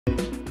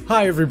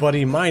Hi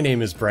everybody, my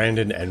name is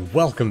Brandon and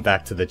welcome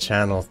back to the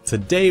channel.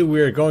 Today we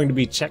are going to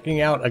be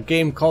checking out a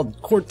game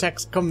called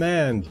Cortex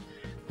Command,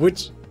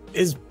 which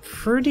is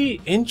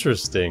pretty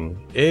interesting.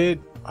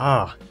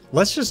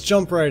 Let's just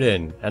jump right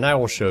in and I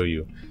will show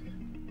you.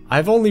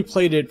 I've only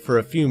played it for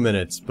a few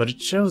minutes, but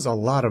it shows a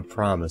lot of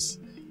promise.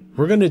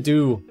 We're gonna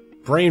do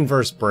brain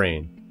versus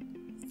brain.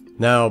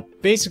 Now,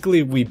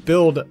 basically we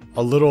build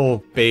a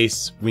little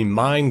base, we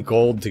mine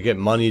gold to get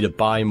money to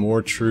buy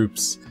more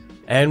troops,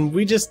 and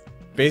we just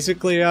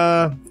basically,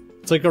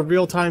 it's like a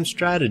real-time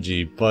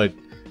strategy, but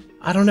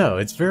I don't know,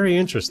 it's very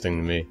interesting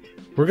to me.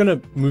 We're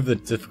gonna move the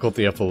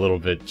difficulty up a little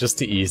bit, just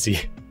to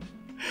easy.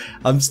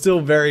 I'm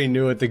still very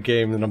new at the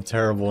game and I'm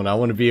terrible and I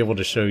want to be able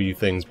to show you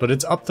things, but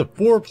it's up to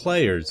 4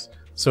 players.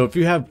 So if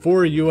you have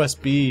 4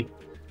 USB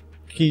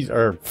keys,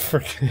 or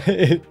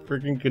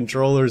freaking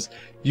controllers,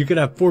 you can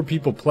have 4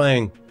 people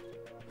playing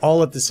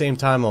all at the same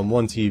time on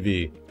one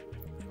TV,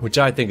 which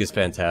I think is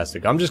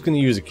fantastic. I'm just gonna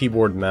use a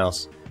keyboard and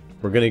mouse.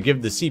 We're going to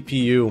give the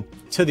CPU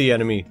to the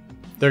enemy.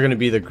 They're going to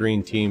be the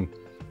green team.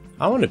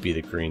 I want to be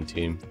the green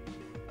team.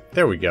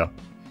 There we go.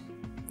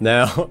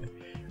 Now,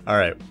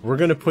 alright, we're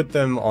going to put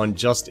them on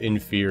just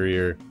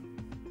inferior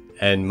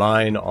and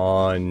mine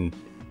on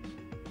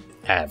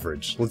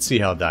average. Let's see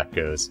how that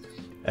goes.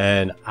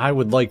 And I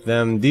would like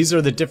them, these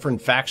are the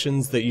different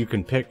factions that you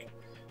can pick.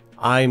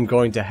 I'm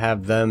going to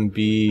have them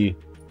be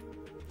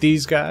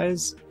these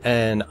guys,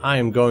 and I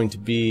am going to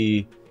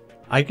be,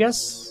 I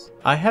guess,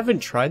 I haven't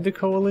tried the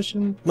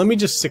coalition. Let me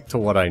just stick to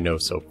what I know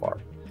so far.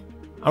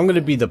 I'm gonna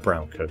be the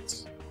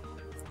browncoats.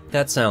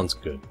 That sounds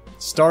good.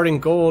 Starting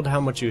gold, how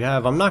much you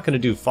have. I'm not gonna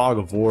do fog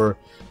of war.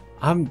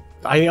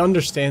 I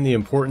understand the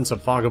importance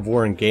of fog of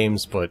war in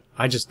games, but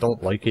I just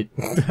don't like it.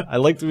 I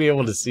like to be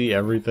able to see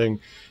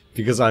everything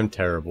because I'm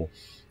terrible.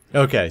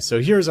 Okay,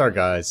 so here's our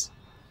guys.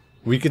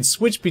 We could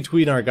switch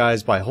between our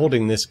guys by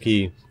holding this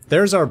key.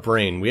 There's our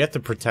brain. We have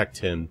to protect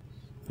him.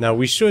 Now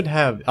we should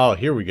have, oh,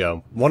 here we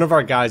go. One of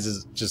our guys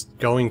is just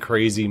going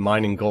crazy,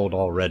 mining gold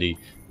already,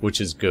 which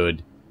is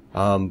good.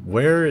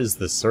 Where is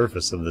the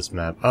surface of this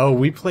map? Oh,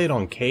 we played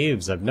on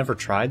caves. I've never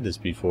tried this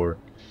before.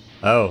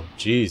 Oh,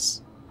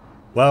 jeez.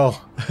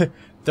 Well,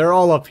 they're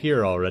all up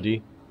here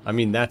already. I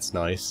mean, that's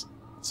nice.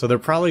 So they're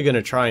probably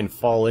gonna try and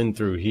fall in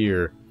through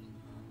here,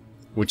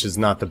 which is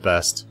not the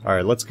best.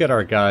 Alright, let's get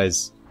our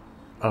guys.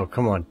 Oh,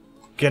 come on.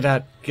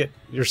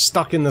 You're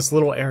stuck in this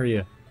little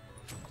area.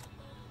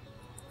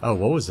 Oh,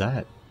 what was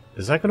that?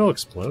 Is that gonna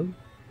explode?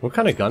 What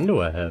kind of gun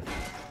do I have?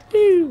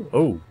 Pew!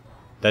 Oh,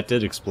 that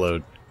did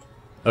explode.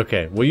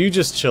 Okay, well you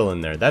just chill in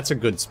there. That's a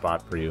good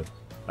spot for you.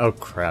 Oh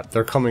crap,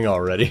 they're coming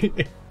already.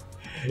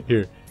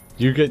 Here,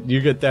 you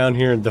get down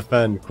here and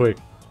defend, quick.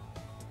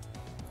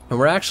 And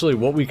we're actually,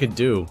 what we could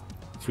do,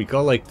 if we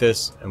go like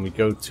this and we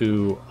go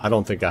to, I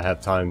don't think I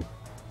have time.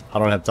 I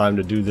don't have time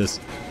to do this.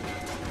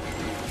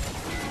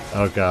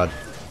 Oh god.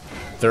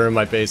 They're in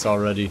my base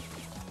already,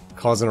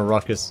 causing a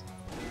ruckus.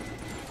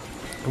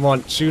 Come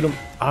on, shoot him.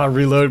 Ah,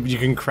 reload. You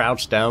can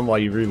crouch down while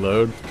you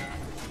reload.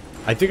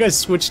 I think I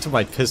switched to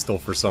my pistol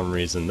for some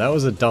reason. That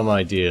was a dumb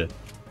idea.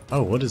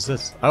 Oh, what is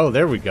this? Oh,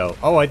 there we go.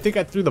 Oh, I think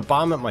I threw the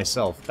bomb at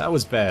myself. That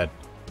was bad.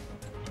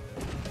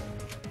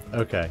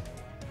 Okay.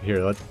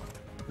 Here,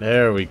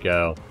 there we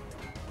go.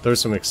 Throw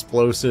some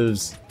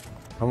explosives.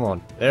 Come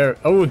on. There.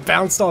 Oh, it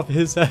bounced off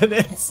his head.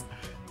 It's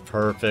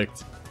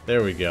perfect.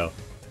 There we go.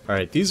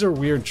 Alright, these are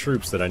weird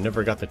troops that I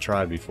never got to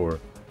try before.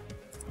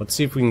 Let's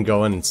see if we can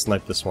go in and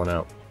snipe this one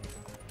out.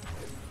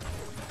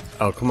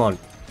 Oh, come on.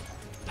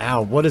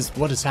 Ow, what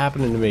is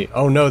happening to me?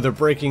 Oh no, they're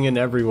breaking in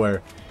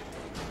everywhere.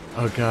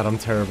 Oh god, I'm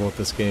terrible at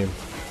this game.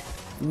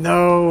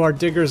 No, our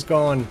digger's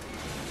gone.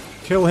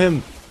 Kill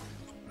him.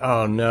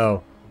 Oh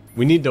no.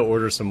 We need to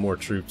order some more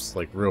troops,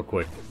 like, real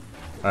quick.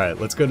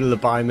 Alright, let's go to the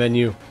buy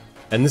menu.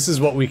 And this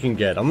is what we can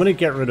get. I'm gonna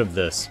get rid of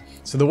this.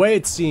 So the way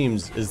it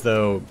seems is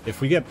though,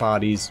 if we get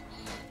bodies,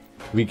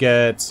 we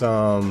get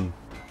some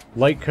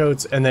light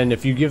coats, and then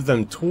if you give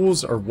them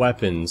tools or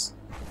weapons,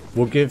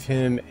 we'll give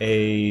him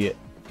a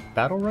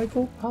battle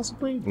rifle,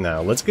 possibly?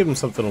 No, let's give him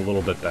something a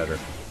little bit better.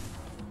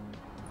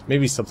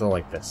 Maybe something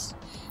like this.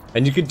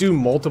 And you could do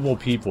multiple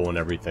people and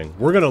everything.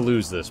 We're gonna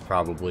lose this,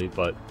 probably,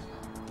 but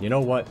you know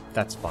what?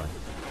 That's fine.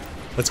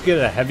 Let's get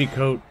a heavy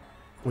coat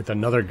with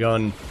another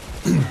gun.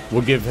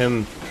 We'll give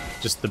him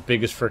just the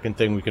biggest frickin'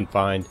 thing we can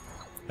find.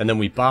 And then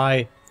we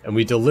buy, and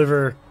we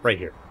deliver right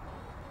here.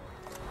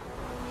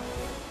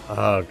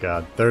 Oh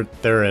god,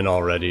 they're in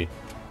already.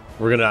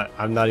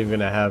 I'm not even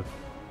gonna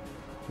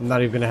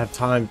have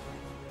time.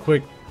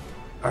 Quick.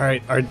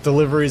 Alright, our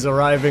delivery's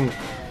arriving.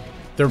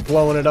 They're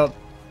blowing it up.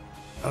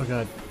 Oh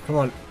god, come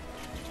on.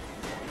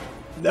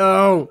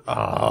 No!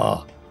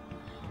 Oh.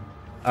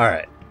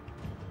 Alright.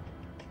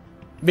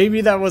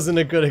 Maybe that wasn't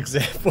a good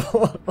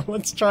example.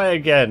 Let's try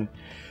again.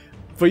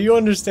 But you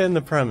understand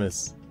the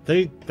premise.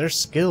 Their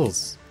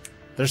skills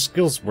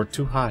were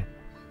too high.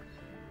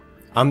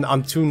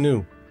 I'm too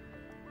new.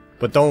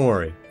 But don't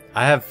worry,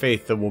 I have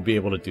faith that we'll be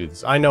able to do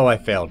this. I know I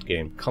failed,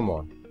 game. Come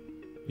on.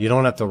 You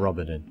don't have to rub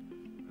it in.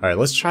 Alright,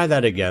 let's try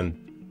that again.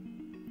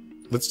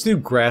 Let's do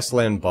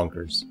grassland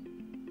bunkers.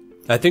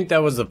 I think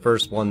that was the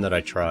first one that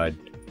I tried.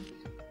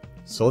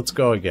 So let's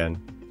go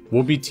again.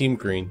 We'll be Team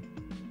Green.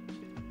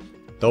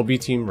 They'll be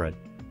Team Red.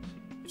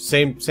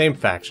 Same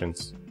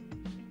factions.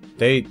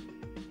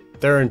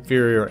 They're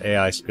inferior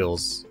AI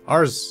skills.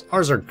 Ours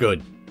are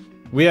good.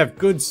 We have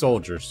good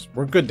soldiers.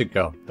 We're good to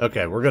go.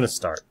 Okay, we're gonna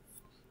start.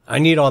 I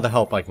need all the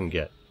help I can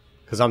get,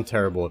 because I'm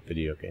terrible at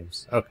video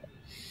games. Okay.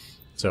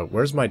 So,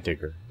 where's my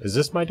digger? Is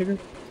this my digger?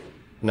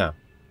 No.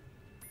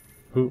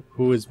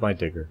 Who is my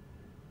digger?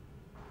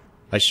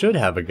 I should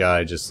have a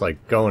guy just,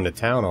 like, going to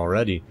town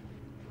already.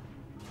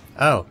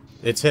 Oh,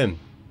 it's him.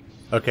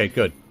 Okay,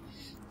 good.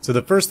 So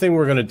the first thing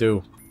we're gonna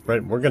do,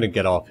 right, we're gonna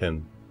get off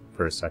him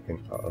for a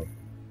second. Uh-oh.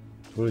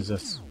 Who is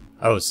this?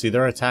 Oh, see,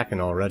 they're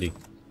attacking already.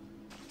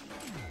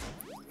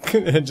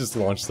 Just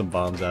launch some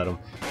bombs at him.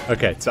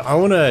 Okay, so I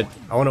wanna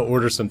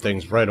order some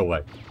things right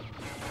away.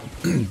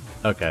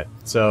 Okay,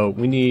 so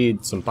we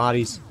need some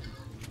bodies.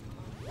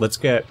 Let's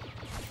get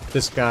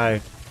this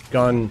guy,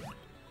 gun.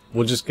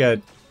 We'll just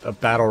get a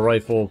battle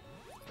rifle,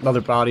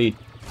 another body.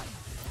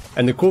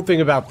 And the cool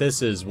thing about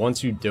this is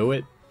once you do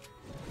it,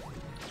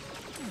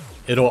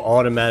 it'll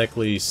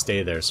automatically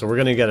stay there. So we're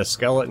gonna get a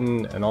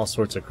skeleton and all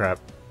sorts of crap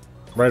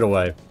right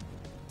away.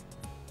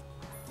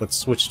 Let's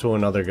switch to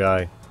another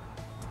guy,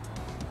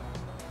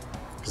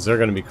 because they're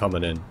gonna be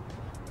coming in.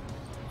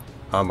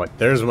 I'm like,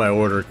 there's my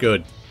order,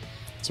 good.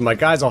 So my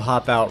guys will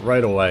hop out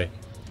right away,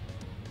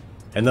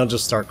 and they'll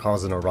just start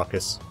causing a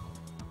ruckus.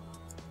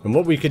 And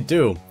what we could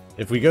do,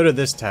 if we go to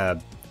this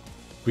tab,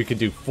 we could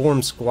do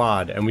form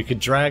squad, and we could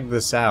drag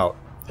this out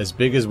as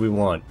big as we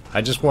want.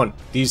 I just want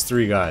these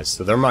 3 guys,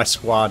 so they're my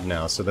squad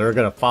now, so they're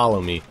gonna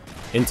follow me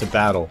into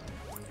battle.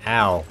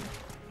 Ow.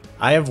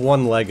 I have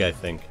 1 leg, I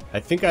think. I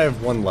think I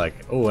have 1 leg.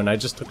 Oh, and I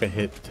just took a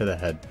hit to the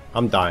head.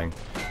 I'm dying.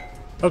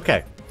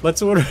 Okay,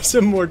 let's order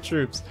some more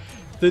troops.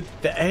 The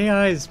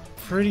AI is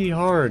pretty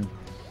hard.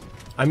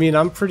 I mean,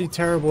 I'm pretty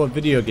terrible at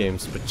video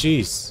games, but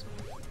jeez.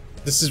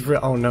 This is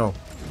real. Oh no.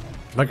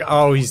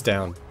 Oh, he's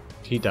down.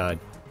 He died.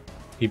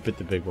 He bit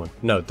the big one.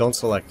 No, don't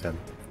select him.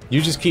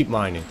 You just keep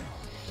mining.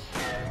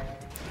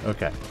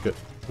 Okay, good.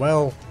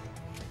 Well,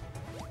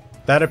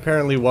 that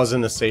apparently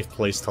wasn't a safe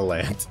place to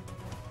land.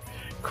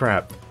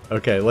 Crap.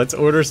 Okay, let's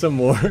order some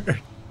more.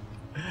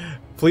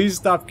 Please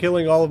stop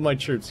killing all of my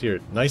troops here.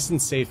 Nice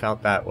and safe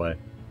out that way.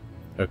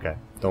 Okay,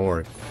 don't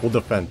worry. We'll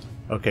defend.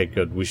 Okay,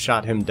 good. We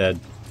shot him dead.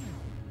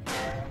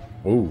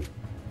 Ooh.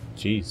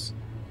 Jeez.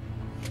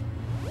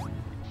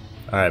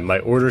 Alright, my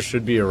order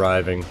should be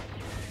arriving.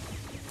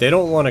 They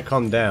don't want to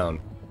come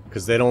down,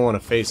 because they don't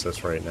want to face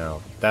us right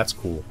now. That's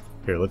cool.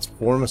 Here, let's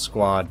form a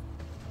squad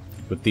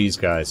with these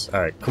guys.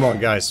 Alright, come on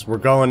guys, we're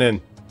going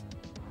in.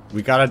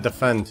 We gotta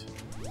defend.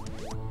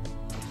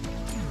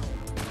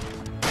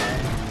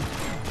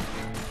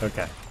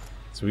 Okay,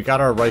 so we got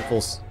our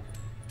rifles.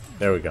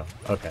 There we go,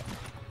 okay.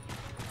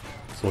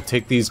 So we'll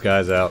take these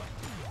guys out.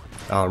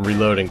 Oh, I'm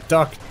reloading.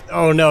 Duck!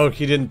 Oh no,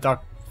 he didn't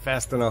duck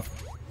fast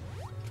enough.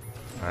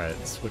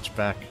 Alright, switch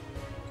back.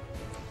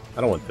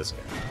 I don't want this guy.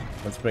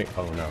 Let's make...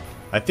 oh no.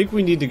 I think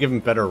we need to give him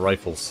better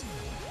rifles.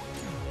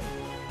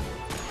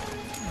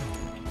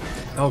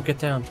 Oh, get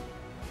down.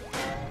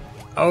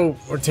 Oh,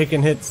 we're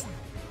taking hits.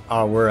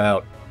 Oh, we're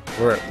out.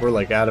 We're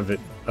like out of it.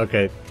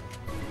 Okay.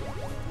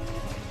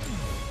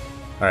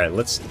 Alright,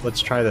 let's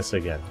try this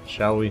again,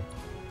 shall we?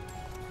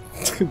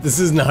 This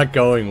is not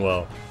going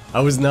well. I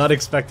was not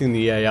expecting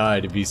the AI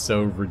to be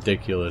so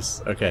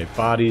ridiculous. Okay,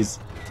 bodies.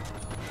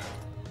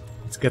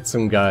 Let's get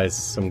some guys,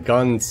 some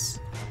guns.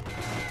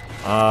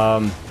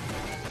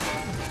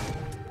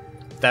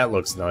 That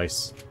looks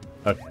nice.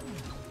 Okay.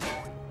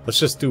 Let's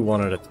just do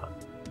one at a time.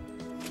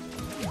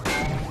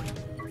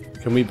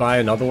 Can we buy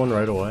another one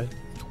right away?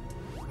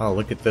 Oh,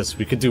 look at this.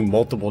 We could do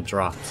multiple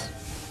drops.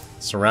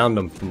 Surround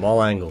them from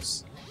all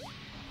angles.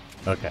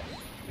 Okay.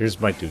 Here's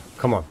my dude.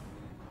 Come on.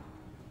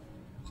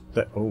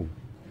 Oh.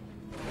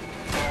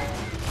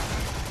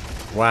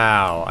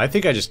 Wow. I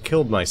think I just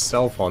killed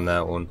myself on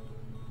that one.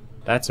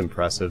 That's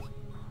impressive.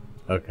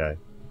 Okay.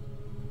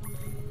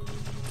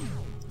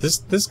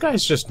 This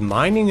guy's just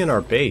mining in our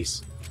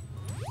base.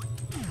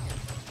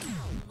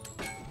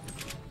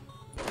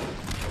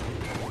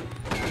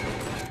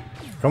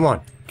 Come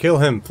on, kill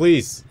him,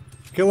 please.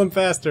 Kill him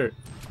faster.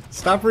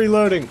 Stop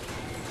reloading.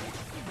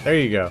 There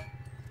you go.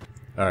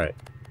 Alright.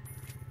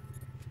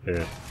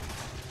 Here.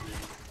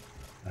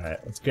 Alright,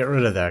 let's get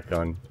rid of that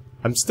gun.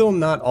 I'm still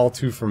not all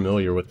too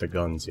familiar with the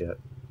guns yet.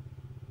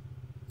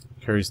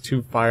 Carries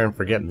 2 fire and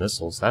forget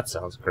missiles. That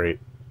sounds great.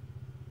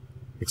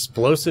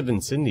 Explosive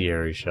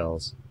incendiary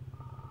shells.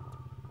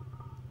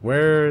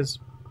 Where's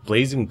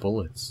blazing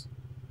bullets?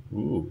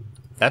 Ooh,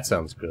 that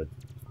sounds good.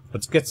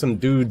 Let's get some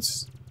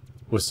dudes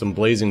with some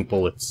blazing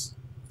bullets.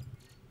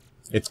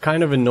 It's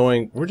kind of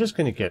annoying. We're just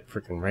gonna get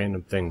freaking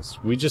random things.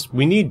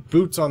 We need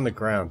boots on the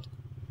ground.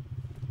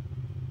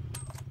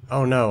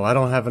 Oh no, I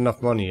don't have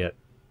enough money yet.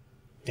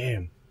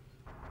 Damn.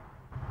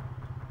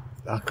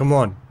 Ah, come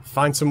on.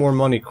 Find some more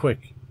money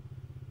quick.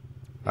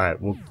 Alright,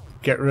 we'll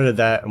get rid of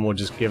that and we'll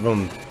just give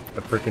them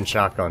a freaking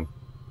shotgun.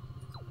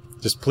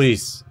 Just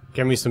please,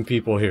 get me some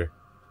people here.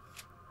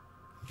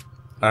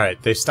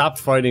 Alright, they stopped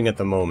fighting at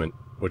the moment,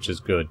 which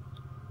is good.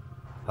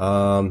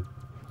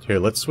 Here,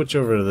 let's switch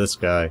over to this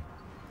guy.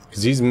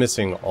 Because he's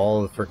missing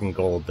all the freaking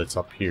gold that's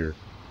up here.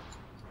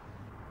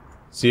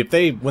 See, if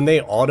they, when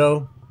they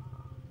auto,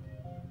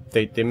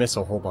 they miss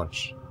a whole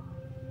bunch.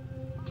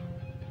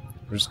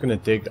 We're just gonna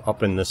dig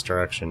up in this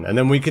direction. And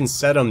then we can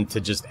set them to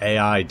just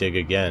AI dig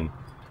again.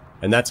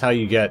 And that's how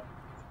you get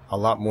a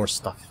lot more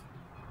stuff.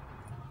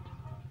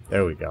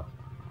 There we go.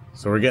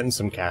 So we're getting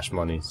some cash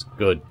monies.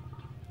 Good.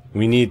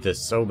 We need this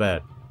so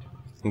bad.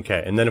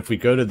 Okay, and then if we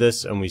go to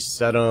this and we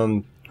set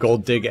them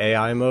gold dig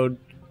AI mode,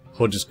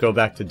 we'll just go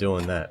back to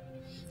doing that.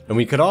 And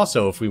we could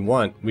also, if we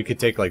want, we could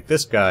take like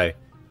this guy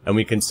and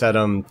we can set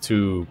him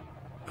to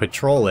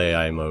patrol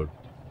AI mode.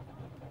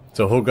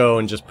 So he'll go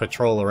and just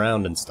patrol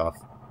around and stuff.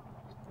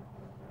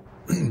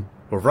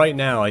 But right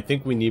now, I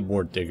think we need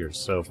more diggers.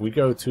 So if we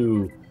go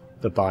to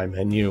the buy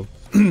menu,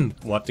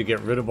 we'll have to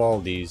get rid of all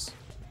of these.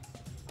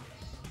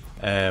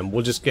 And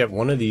we'll just get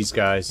one of these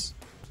guys.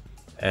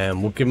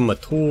 And we'll give him a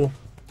tool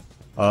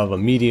of a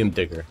medium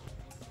digger.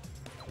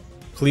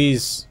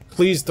 Please,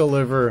 please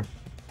deliver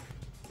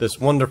this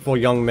wonderful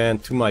young man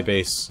to my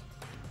base.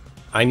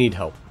 I need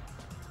help.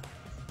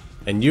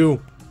 And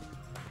you,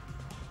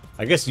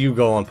 I guess you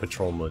go on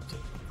patrol mode too.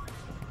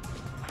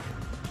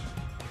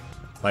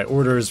 My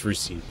order is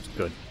received.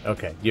 Good.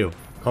 Okay, you,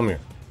 come here.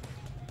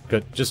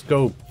 Good. Just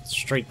go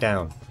straight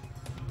down.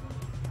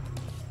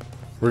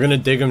 We're gonna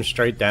dig him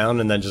straight down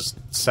and then just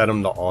set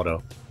him to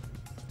auto.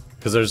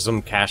 Because there's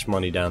some cash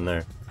money down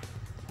there.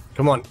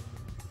 Come on.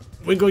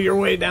 Wiggle your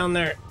way down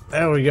there.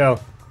 There we go.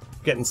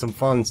 Getting some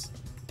funds.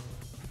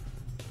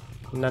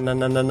 No.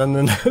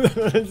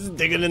 Just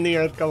dig it in the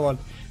earth. Come on.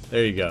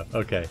 There you go.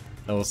 Okay.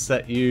 And we'll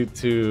set you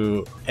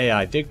to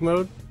AI dig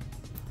mode.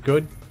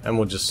 Good. And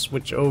we'll just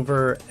switch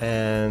over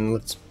and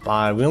let's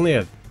buy. We only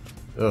have...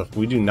 Ugh,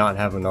 we do not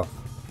have enough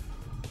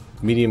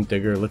medium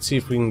digger. Let's see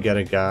if we can get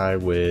a guy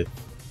with...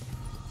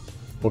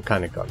 What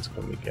kind of guns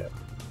can we get?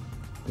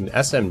 An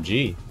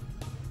SMG.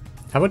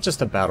 How about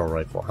just a battle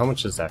rifle? How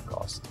much does that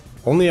cost?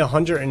 Only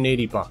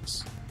 180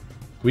 bucks.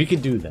 We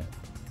could do that.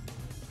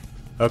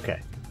 Okay.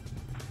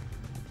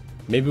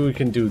 Maybe we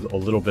can do a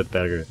little bit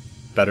better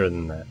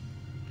than that.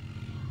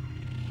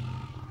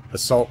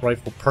 Assault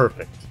rifle,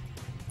 perfect.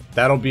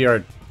 That'll be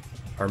our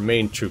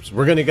main troops.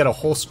 We're gonna get a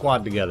whole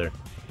squad together.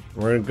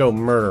 We're gonna go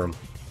murder them.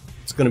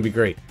 It's gonna be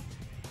great.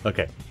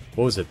 Okay.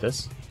 What was it,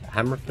 this?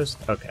 Hammer fist?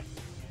 Okay.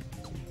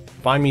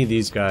 Buy me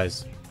these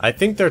guys. I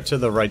think they're to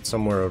the right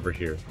somewhere over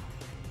here.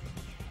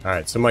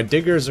 Alright, so my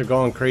diggers are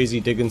going crazy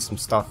digging some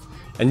stuff.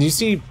 And you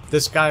see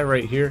this guy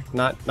right here?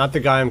 Not the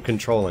guy I'm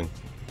controlling.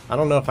 I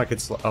don't know if I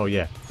could oh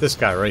yeah, this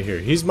guy right here.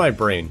 He's my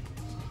brain.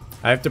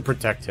 I have to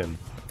protect him.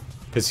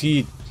 Because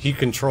he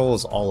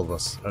controls all of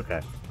us.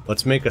 Okay,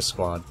 let's make a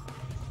squad.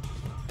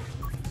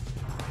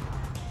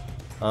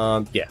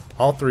 Yeah,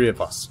 all three of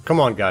us. Come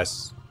on,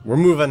 guys. We're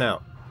moving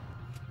out.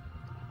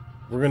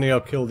 We're gonna go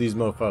kill these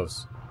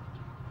mofos.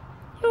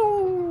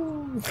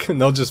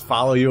 And they'll just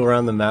follow you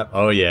around the map.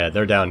 Oh yeah,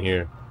 they're down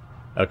here.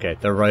 Okay,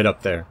 they're right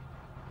up there.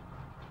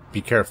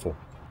 Be careful.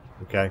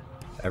 Okay?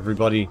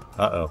 Everybody...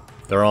 Uh-oh.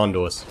 They're on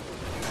to us.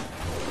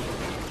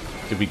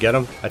 Did we get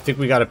them? I think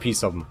we got a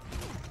piece of them.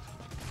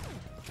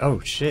 Oh,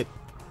 shit.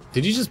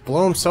 Did he just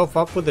blow himself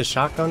up with a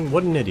shotgun?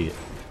 What an idiot.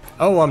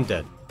 Oh, I'm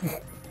dead.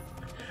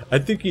 I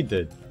think he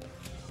did.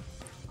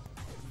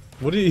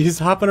 He's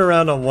hopping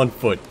around on 1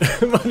 foot.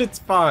 But it's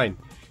fine.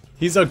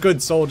 He's a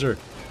good soldier.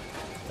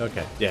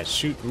 Okay, yeah,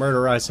 shoot,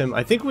 murderize him.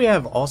 I think we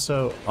have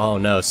also... Oh,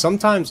 no.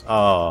 Sometimes...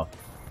 Oh,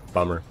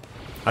 bummer.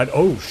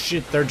 Oh,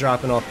 shit, they're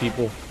dropping off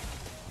people.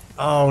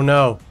 Oh,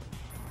 no.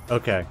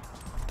 Okay.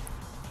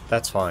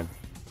 That's fine.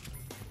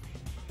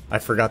 I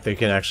forgot they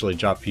can actually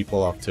drop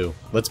people off, too.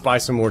 Let's buy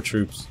some more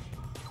troops.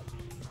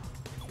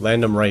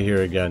 Land them right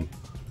here again.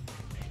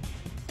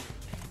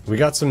 We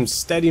got some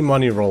steady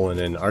money rolling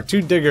in. Our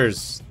 2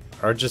 diggers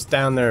are just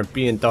down there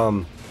being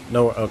dumb.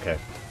 No, okay.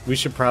 We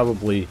should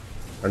probably...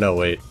 Or no,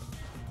 wait.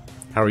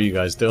 How are you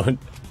guys doing?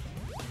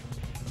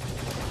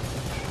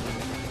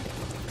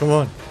 Come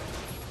on.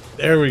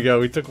 There we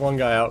go. We took one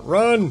guy out.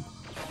 Run!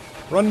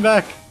 Run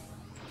back!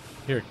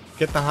 Here,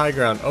 get the high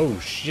ground. Oh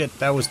shit,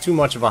 that was too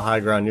much of a high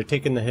ground. You're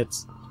taking the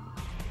hits.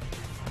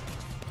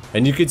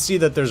 And you can see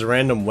that there's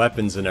random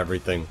weapons and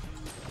everything.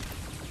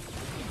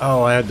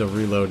 Oh, I had to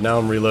reload. Now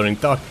I'm reloading.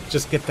 Duck,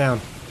 just get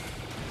down.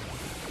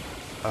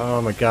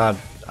 Oh my god.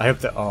 I hope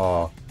that...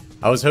 Oh.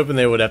 I was hoping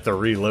they would have to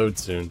reload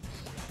soon.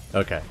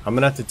 Okay, I'm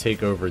gonna have to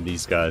take over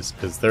these guys,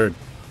 because they're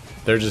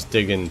just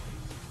digging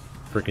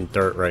freaking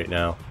dirt right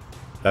now.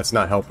 That's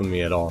not helping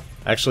me at all.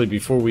 Actually,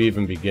 before we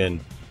even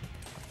begin,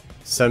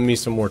 send me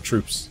some more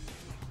troops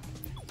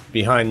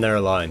behind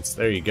their lines.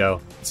 There you go.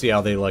 See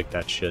how they like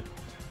that shit.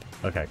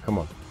 Okay, come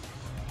on.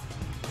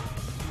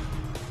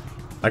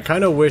 I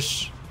kind of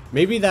wish...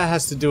 Maybe that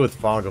has to do with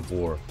Fog of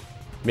War.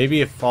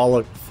 Maybe if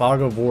Fog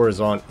of War is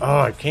on... Oh,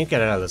 I can't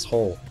get out of this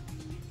hole.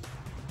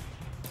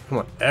 Come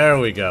on. There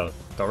we go.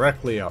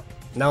 Directly up.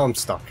 Now I'm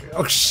stuck.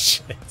 Oh,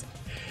 shit.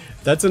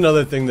 That's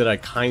another thing that I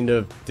kind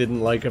of didn't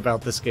like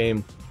about this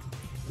game.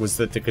 was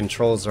that the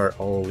controls are...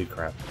 Holy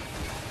crap.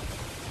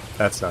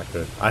 That's not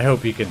good. I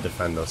hope he can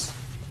defend us.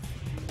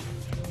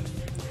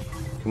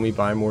 Can we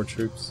buy more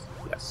troops?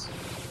 Yes.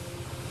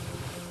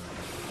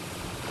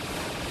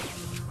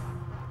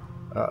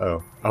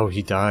 Uh-oh. Oh,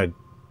 he died.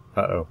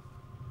 Uh-oh.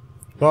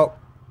 Well,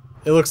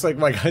 it looks like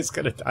my guy's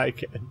gonna die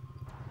again.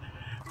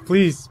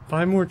 Please,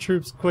 buy more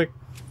troops, quick.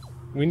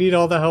 We need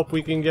all the help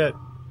we can get.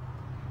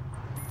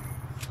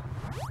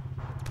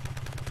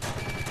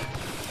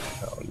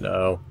 Oh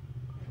no.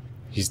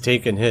 He's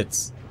taking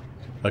hits.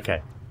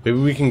 Okay. Maybe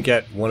we can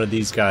get one of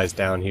these guys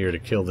down here to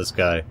kill this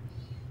guy.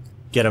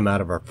 Get him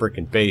out of our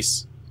frickin'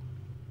 base.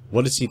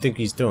 What does he think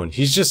he's doing?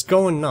 He's just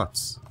going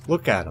nuts.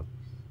 Look at him.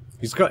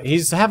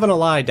 He's having a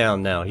lie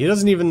down now. He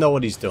doesn't even know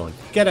what he's doing.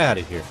 Get out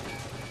of here.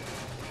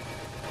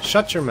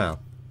 Shut your mouth.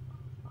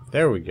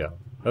 There we go.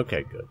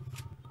 Okay, good.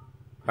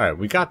 Alright,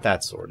 we got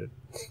that sorted.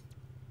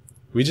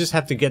 We just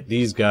have to get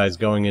these guys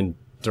going in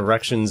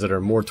directions that are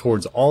more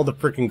towards all the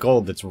frickin'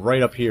 gold that's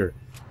right up here.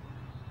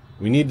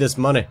 We need this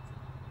money.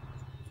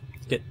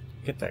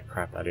 Get that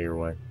crap out of your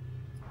way.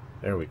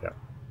 There we go.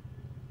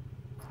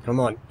 Come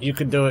on, you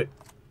can do it.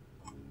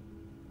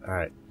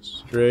 Alright,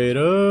 straight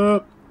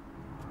up.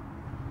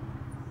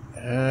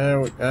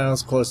 That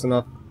was close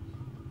enough.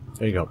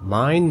 There you go.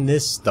 Mine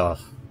this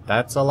stuff.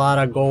 That's a lot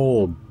of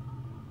gold.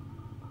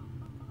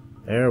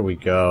 There we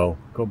go.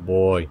 Good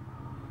boy.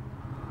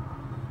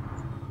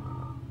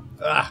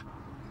 Ah!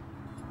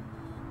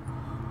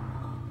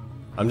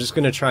 I'm just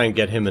gonna try and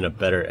get him in a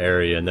better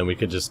area, and then we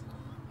could just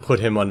put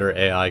him under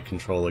AI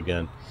control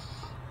again.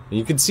 And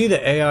you can see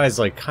the AI is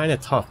like kind of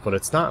tough, but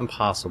it's not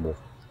impossible.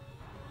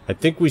 I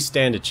think we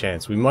stand a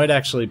chance. We might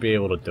actually be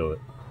able to do it.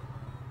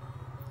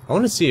 I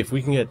want to see if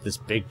we can get this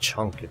big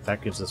chunk, if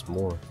that gives us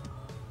more.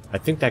 I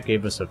think that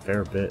gave us a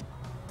fair bit.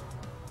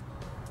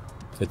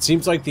 It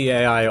seems like the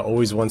AI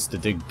always wants to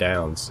dig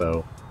down,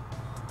 so...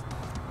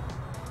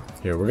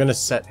 Here, we're gonna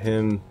set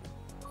him...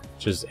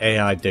 Just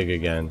AI dig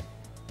again.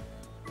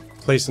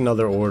 Place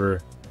another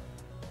order.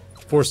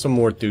 For some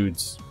more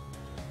dudes.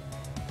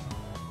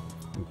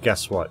 And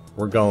guess what?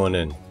 We're going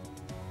in.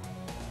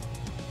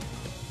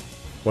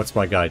 What's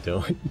my guy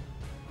doing?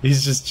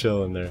 He's just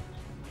chilling there.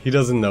 He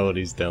doesn't know what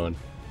he's doing.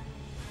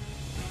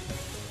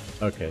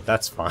 Okay,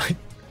 that's fine.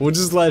 We'll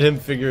just let him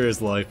figure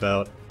his life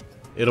out.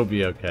 It'll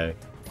be okay.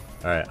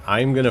 Alright,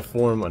 I'm gonna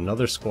form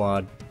another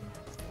squad.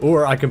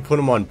 Or I can put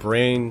him on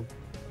Brain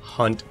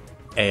Hunt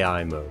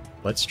AI mode.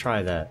 Let's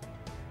try that.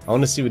 I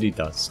want to see what he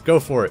does. Go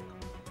for it.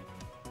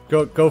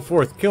 Go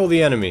forth. Kill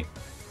the enemy.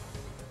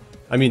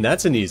 I mean,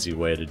 that's an easy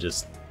way to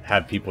just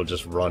have people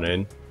just run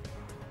in.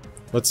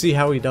 Let's see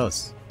how he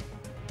does.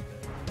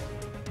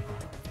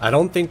 I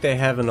don't think they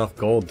have enough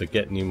gold to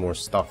get any more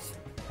stuff.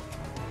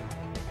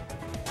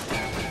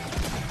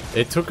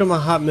 It took him a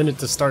hot minute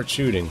to start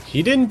shooting.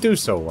 He didn't do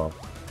so well.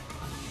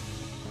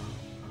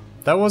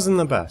 That wasn't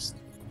the best.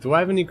 Do I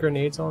have any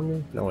grenades on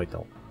me? No, I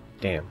don't.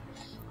 Damn.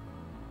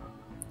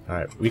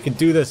 Alright, we can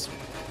do this.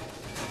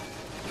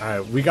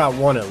 Alright, we got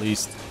one at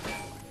least.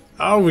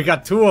 Oh, we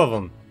got two of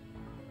them.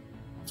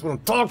 That's what I'm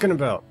talking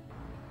about.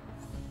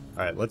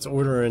 Alright, let's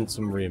order in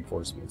some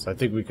reinforcements. I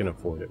think we can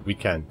afford it. We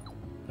can.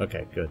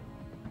 Okay, good.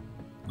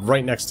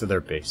 Right next to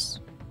their base.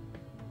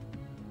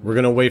 We're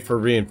gonna wait for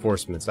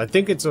reinforcements. I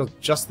think it's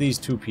just these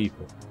two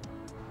people.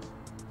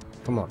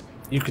 Come on.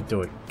 You could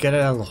do it. Get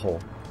it out of the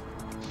hole.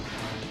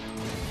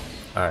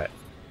 Alright.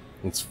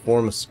 Let's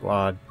form a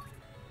squad.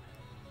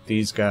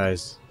 These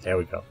guys. There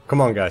we go. Come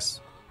on, guys.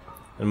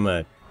 I'm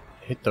gonna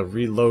hit the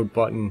reload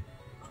button.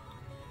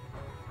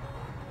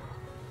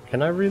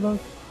 Can I reload?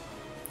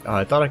 Oh,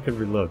 I thought I could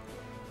reload.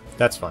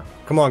 That's fine.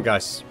 Come on,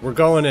 guys. We're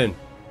going in.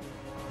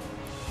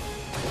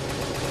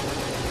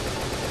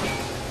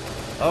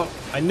 Oh,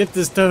 I nipped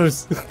his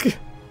toes.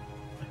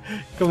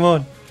 Come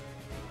on.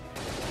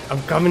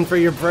 I'm coming for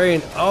your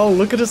brain. Oh,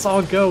 look at us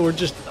all go. We're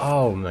just...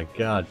 Oh, my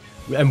God.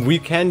 And we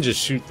can just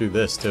shoot through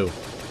this, too.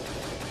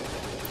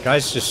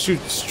 Guys, just shoot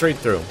straight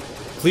through.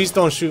 Please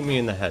don't shoot me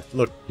in the head.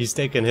 Look, he's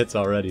taking hits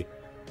already.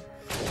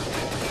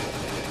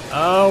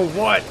 Oh,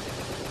 what?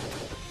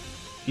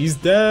 He's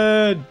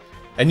dead.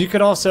 And you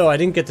could also, I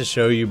didn't get to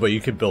show you, but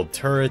you could build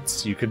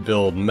turrets, you could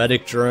build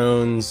medic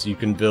drones, you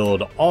can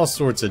build all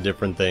sorts of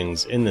different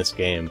things in this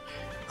game.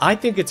 I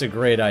think it's a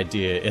great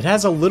idea. It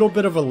has a little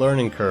bit of a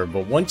learning curve,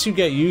 but once you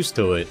get used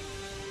to it,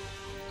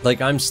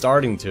 like I'm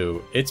starting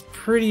to, it's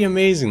pretty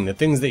amazing the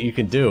things that you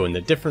can do, and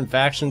the different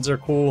factions are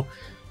cool.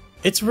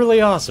 It's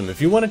really awesome.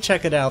 If you want to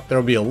check it out,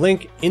 there'll be a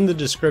link in the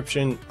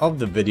description of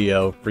the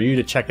video for you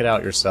to check it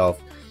out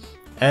yourself.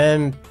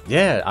 And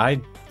yeah, I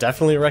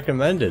definitely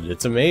recommend it.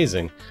 It's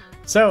amazing.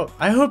 So,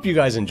 I hope you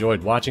guys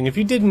enjoyed watching. If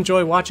you did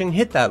enjoy watching,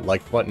 hit that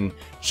like button.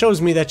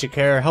 Shows me that you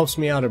care, helps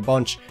me out a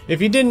bunch.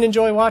 If you didn't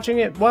enjoy watching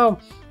it,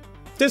 well,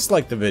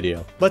 dislike the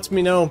video. Lets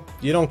me know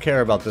you don't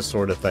care about this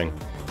sort of thing.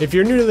 If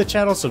you're new to the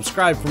channel,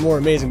 subscribe for more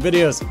amazing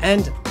videos,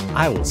 and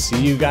I will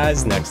see you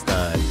guys next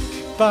time.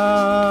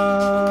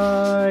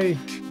 Bye!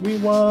 We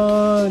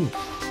won!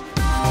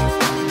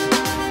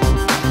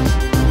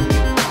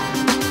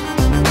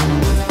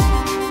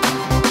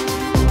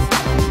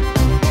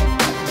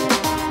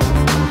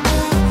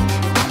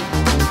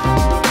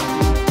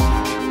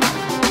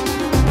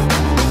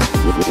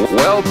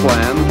 Well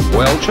planned,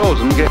 well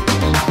chosen games.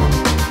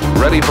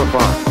 Ready for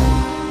fun.